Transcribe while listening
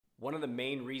One of the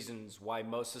main reasons why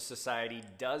most of society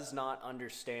does not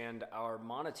understand our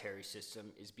monetary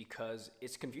system is because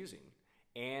it's confusing,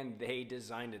 and they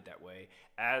designed it that way.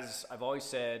 As I've always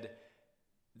said,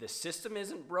 the system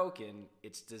isn't broken,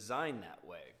 it's designed that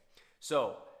way.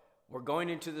 So we're going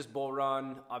into this bull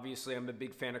run. Obviously, I'm a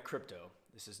big fan of crypto.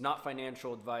 This is not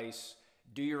financial advice.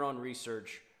 Do your own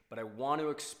research, but I want to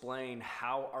explain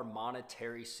how our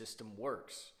monetary system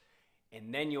works.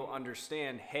 And then you'll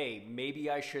understand, hey, maybe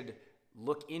I should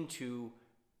look into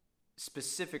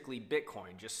specifically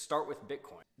Bitcoin. Just start with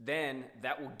Bitcoin. Then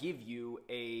that will give you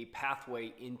a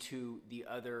pathway into the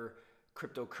other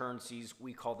cryptocurrencies.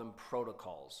 We call them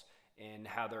protocols, and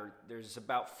how there's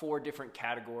about 4 different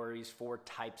categories, 4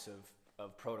 types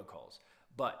of protocols.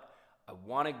 But I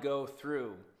want to go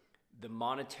through the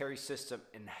monetary system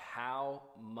and how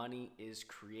money is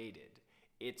created.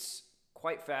 It's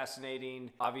quite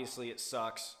fascinating. Obviously it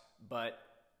sucks, but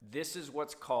this is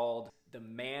what's called the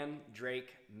Mandrake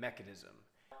Mechanism.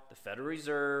 The Federal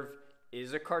Reserve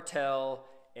is a cartel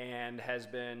and has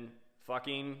been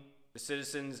fucking the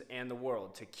citizens and the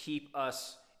world to keep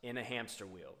us in a hamster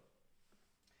wheel.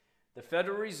 The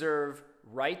Federal Reserve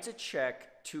writes a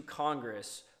check to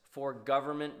Congress for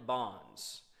government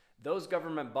bonds. Those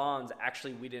government bonds,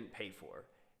 actually, we didn't pay for,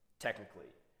 technically.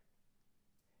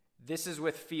 This is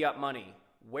with fiat money.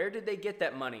 Where did they get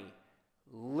that money?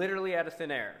 Literally out of thin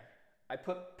air. I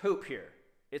put poop here.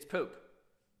 It's poop.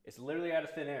 It's literally out of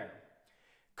thin air.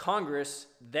 Congress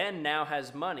then now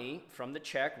has money from the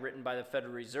check written by the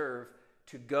Federal Reserve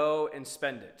to go and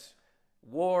spend it.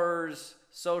 Wars,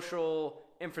 social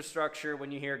infrastructure,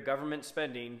 when you hear government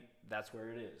spending, that's where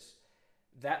it is.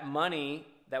 That money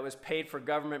that was paid for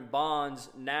government bonds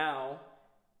now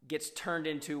gets turned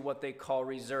into what they call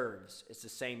reserves. It's the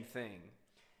same thing.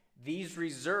 These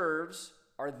reserves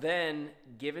are then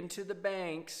given to the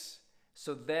banks,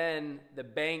 so then the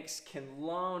banks can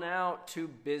loan out to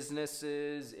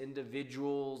businesses,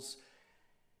 individuals.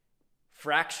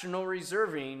 Fractional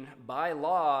reserving, by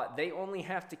law, they only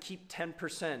have to keep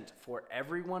 10%. For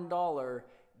every $1,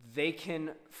 they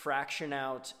can fraction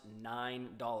out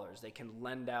 $9. They can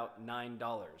lend out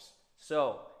 $9.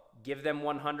 So give them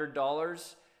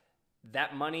 $100.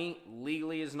 That money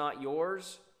legally is not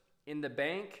yours. In the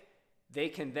bank, they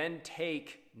can then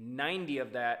take 90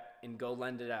 of that and go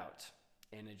lend it out.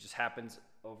 And it just happens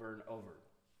over and over.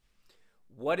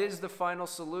 What is the final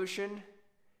solution?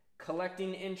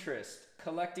 Collecting interest.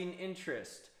 Collecting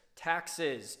interest.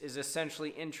 Taxes is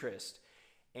essentially interest.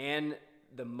 And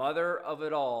the mother of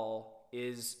it all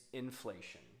is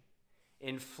inflation.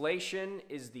 Inflation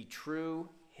is the true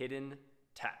hidden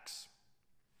tax.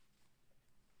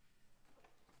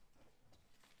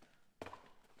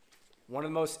 One of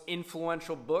the most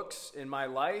influential books in my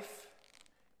life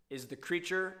is The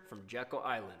Creature from Jekyll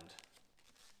Island.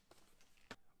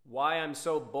 Why I'm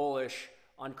so bullish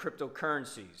on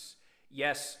cryptocurrencies.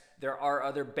 Yes, there are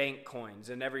other bank coins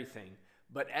and everything,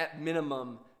 but at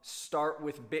minimum, start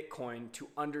with Bitcoin to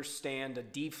understand a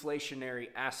deflationary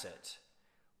asset.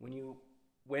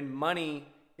 When money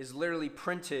is literally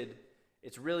printed,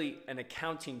 it's really an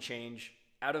accounting change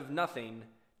out of nothing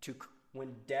to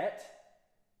when debt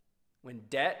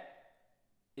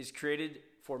is created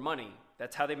for money.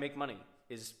 That's how they make money,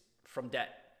 is from debt.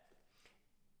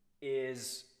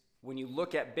 Is when you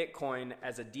look at Bitcoin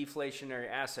as a deflationary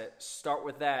asset, start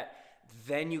with that,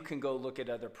 then you can go look at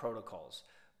other protocols.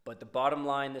 But the bottom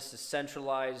line, this is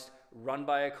centralized, run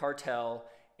by a cartel,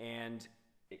 and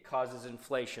it causes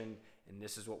inflation, and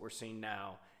this is what we're seeing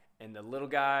now. And the little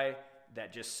guy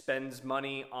that just spends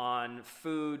money on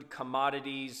food,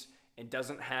 commodities, and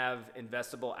doesn't have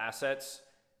investable assets,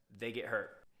 they get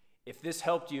hurt. If this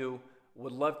helped you,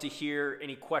 would love to hear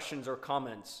any questions or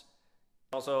comments.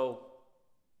 Also,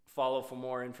 follow for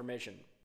more information.